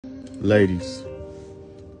Ladies,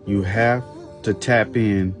 you have to tap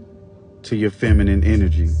in to your feminine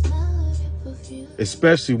energy,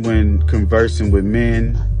 especially when conversing with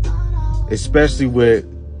men, especially with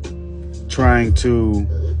trying to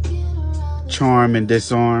charm and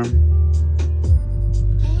disarm.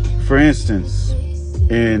 For instance,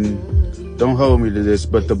 don't hold me to this,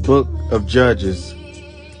 but the book of Judges,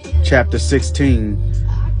 chapter 16,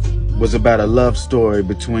 was about a love story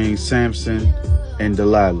between Samson and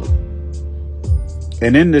Delilah.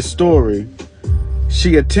 And in this story,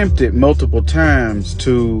 she attempted multiple times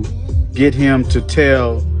to get him to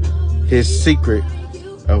tell his secret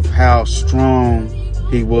of how strong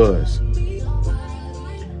he was.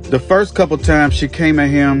 The first couple times she came at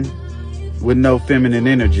him with no feminine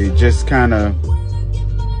energy, just kind of,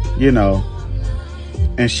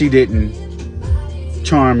 and she didn't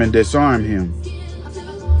charm and disarm him.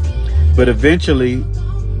 But eventually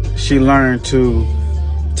she learned to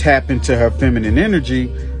tap into her feminine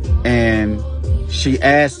energy, and she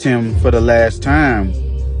asked him for the last time,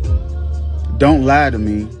 don't lie to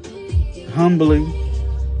me. Humbly,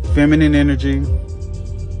 feminine energy,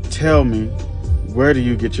 tell me, where do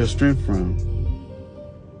you get your strength from?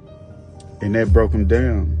 And that broke him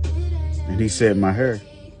down. And he said, my hair.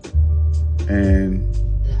 And,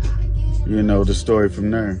 the story from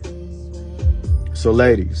there. So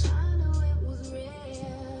ladies,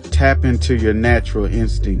 tap into your natural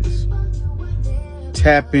instincts.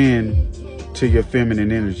 Tap in to your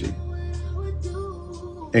feminine energy.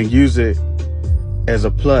 And use it as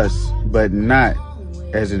a plus, but not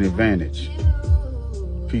as an advantage.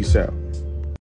 Peace out.